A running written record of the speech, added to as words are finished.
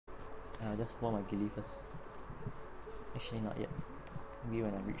I'll just spawn my ghillie first. Actually not yet. Maybe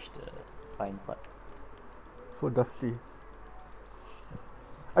when I reach the fine part. So dusty.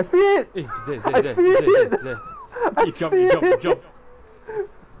 I see it! Hey, there. I Jump.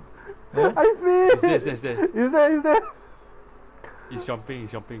 Huh? I see it! It's there. He's there! He's jumping.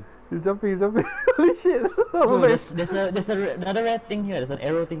 He's jumping. Holy shit! No, there's another red thing here. There's an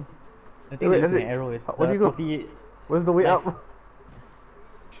arrow thing. I think there's an arrow. Is where do you go? coffee. Where's the way up?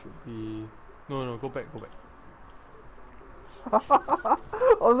 Should be... No, go back.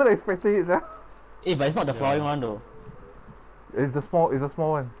 I wasn't expecting it, yeah. Hey, but it's not the flowering one though. It's the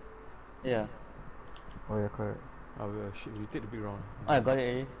small one. Yeah. Oh yeah, correct. Oh yeah, shit, we take the big round. Oh, I got it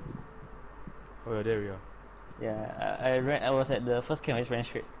already. Oh yeah, there we are. Yeah, I was at the first camp, I just ran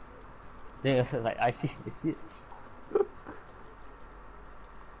straight. Then it was like, I see it.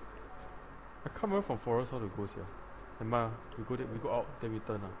 I can't remember from forest how to go here. And we go out, then we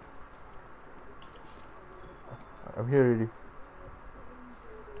turn. I'm here already.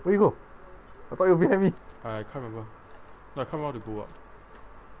 Where you go? I thought you were behind me. I can't remember. No, I can't remember how to go up.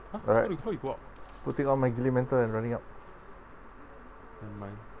 Huh? Alright. How you go up? Putting on my ghillie mantle and running up. Never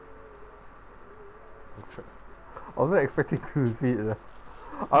mind. The trap. I wasn't expecting to see it.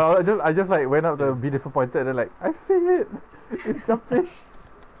 I just like went up to be disappointed and then like, I see it! It's jumping!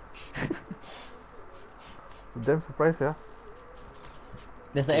 Damn surprised, yeah.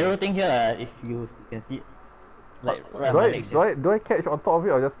 There's the arrow thing here, if you can see it. Like right on my legs here. Do I catch on top of it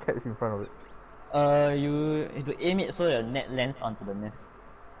or just catch in front of it? You have to aim it so your net lands onto the nest.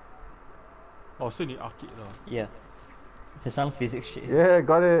 Oh, so you need arc it lah. Yeah. It's some physics shit. Yeah,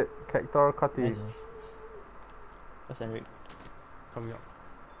 got it! Cactaur cutting. Nice. Where's Henrik? Coming up.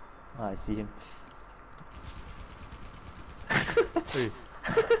 Oh, I see him. Hey.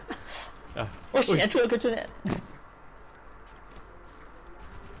 Oh shit, I threw a control net!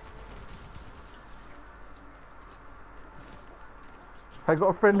 I got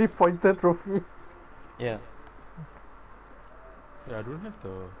a friendly pointer trophy. Yeah. Yeah, I don't have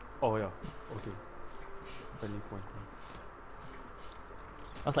the... Oh yeah, okay. Friendly point.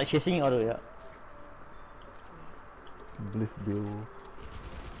 I was like chasing it all the way up. Bliss Bill.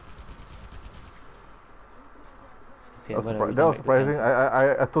 Okay, that was surprising.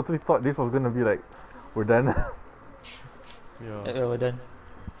 I totally thought this was gonna be like, we're done. Yeah. We're done.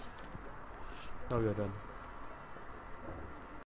 Now we are done.